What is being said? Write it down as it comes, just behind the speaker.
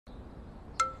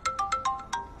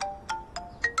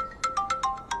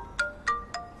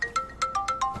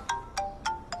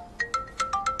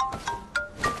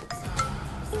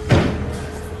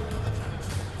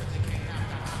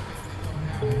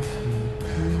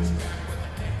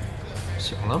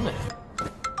醒了没？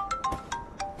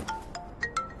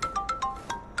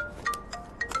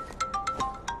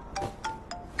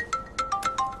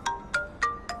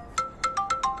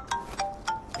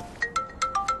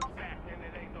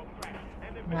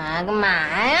干嘛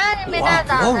呀？你没大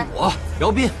早的。我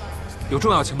姚斌，有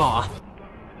重要情报啊！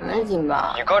什么情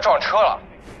报？你哥撞车了，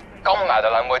刚买的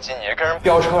兰博基尼跟人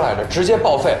飙车来着，直接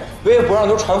报废，微博上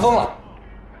都传疯了。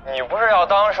你不是要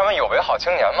当什么有为好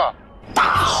青年吗？大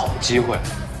好机会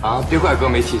啊！别怪哥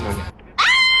没提醒你。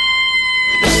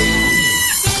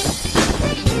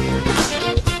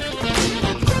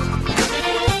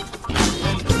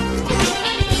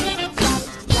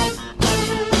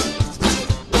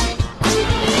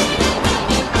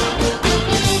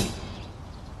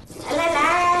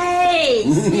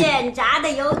现炸的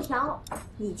油条，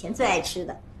你以前最爱吃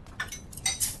的。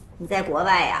你在国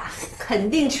外呀，肯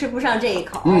定吃不上这一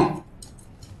口。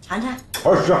尝尝。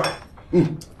好吃。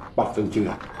爸真惊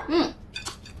讶。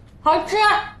好吃。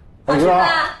好吃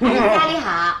吧？咖喱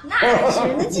好。那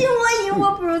是，那金窝银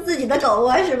窝不如自己的狗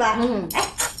窝是吧？哎，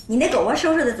你那狗窝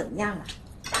收拾的怎么样了？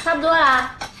差不多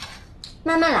啦，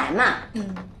慢慢来嘛。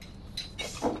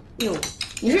哟，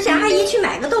你是想阿姨去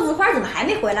买个豆腐花，怎么还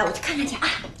没回来？我去看看去啊。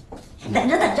等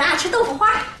着等着啊，吃豆腐花。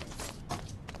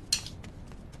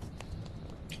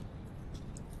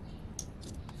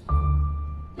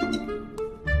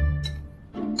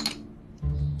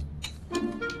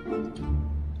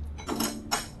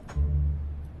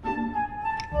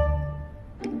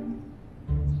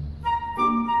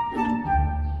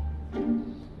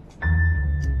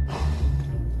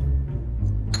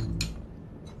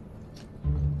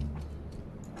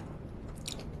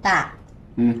爸。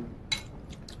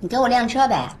你给我辆车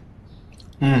呗。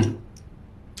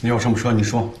你有什么车你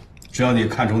说，只要你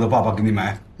看中的，爸爸给你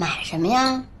买。买什么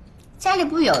呀？家里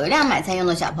不是有一辆买菜用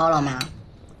的小 Polo 吗？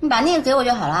你把那个给我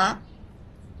就好了。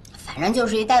反正就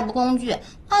是一代步工具，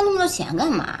花那么多钱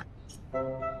干嘛？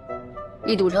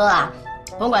一堵车啊，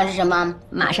甭管是什么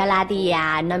玛莎拉蒂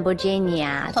呀、兰博基尼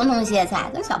呀，统统歇菜，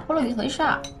跟小 Polo 一回事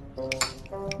儿。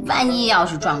万一要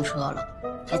是撞车了，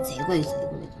还贼贵的，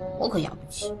我可养不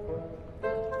起。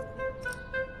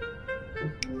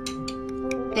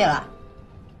对了，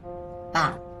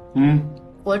爸，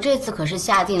我这次可是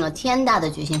下定了天大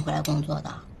的决心回来工作的。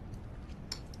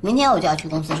明天我就要去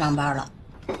公司上班了，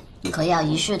你可要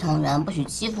一视同仁，不许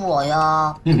欺负我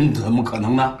哟。怎么可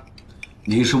能呢？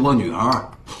你是我女儿，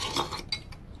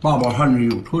爸爸喊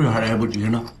你有出息还来不及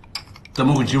呢，怎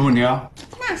么会欺负你啊？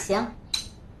那行，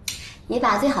你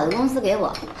把最好的公司给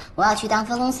我，我要去当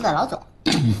分公司的老总。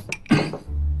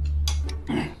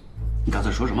你刚才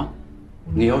说什么？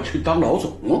你要去当老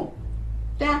总？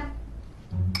对啊。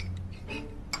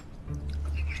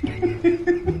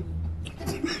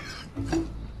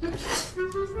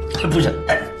不是，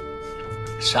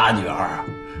傻女儿啊！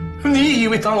你以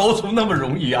为当老总那么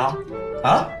容易啊？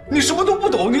你什么都不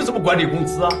懂，你怎么管理公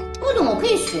司啊？不懂我可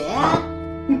以学呀，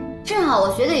正好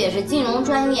我学的也是金融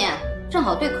专业，正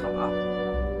好对口。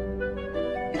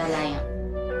你答应？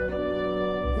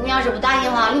你要是不答应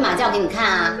的话，立马叫给你看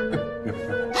啊！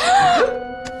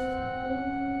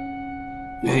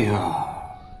哎呀，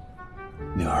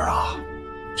女儿啊，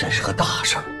这是个大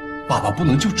事儿，爸爸不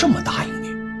能就这么答应你，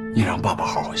你让爸爸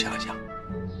好好想想。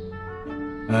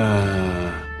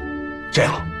这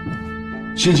样，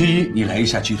星期一你来一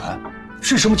下集团，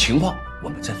是什么情况我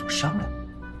们再做商量，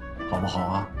好不好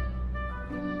啊？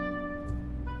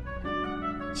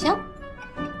行，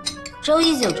周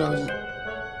一就周一。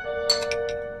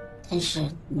但是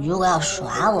你如果要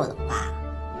耍我的话，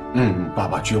爸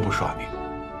爸绝不耍你，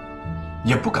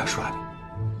也不敢耍你。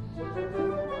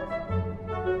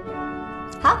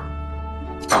好，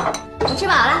我吃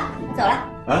饱了，走了。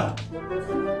那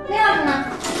钥匙呢？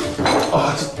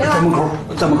在门口，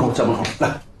在门口，在门口。来，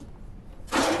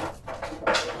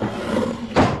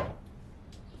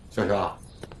小霞，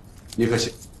你可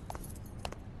行？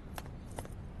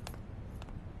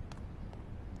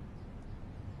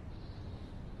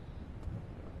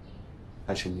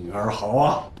还是女儿好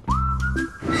啊！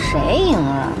谁赢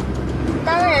了？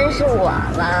当然是我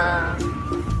了。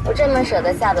我这么舍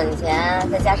得下本钱，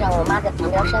再加上我妈在旁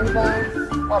边煽风，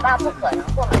我爸不可能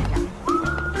不买账。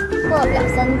过不了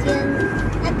3天，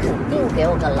他肯定给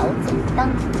我个老总当。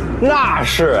那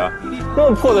是，那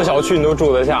么破的小区你都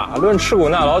住得下，论吃苦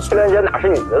耐劳，屈连杰哪是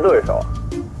你的对手？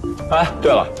哎，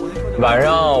对了，晚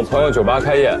上我朋友酒吧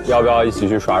开业，要不要一起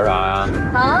去耍耍呀？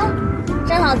好，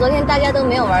正好昨天大家都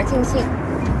没有玩尽兴。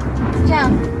这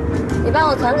样，你帮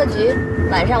我团个局，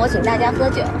晚上我请大家喝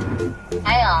酒。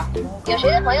还有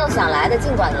谁的朋友想来的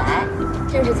尽管来，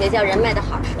正是结交人脉的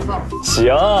好时候。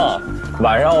行，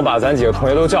晚上我把咱几个同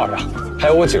学都叫上，还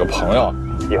有我几个朋友，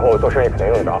以后做生意肯定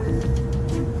用得着。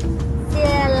谢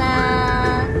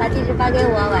啦，把地址发给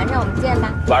我，晚上我们见吧。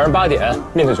晚上8点，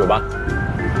面对酒吧。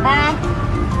拜。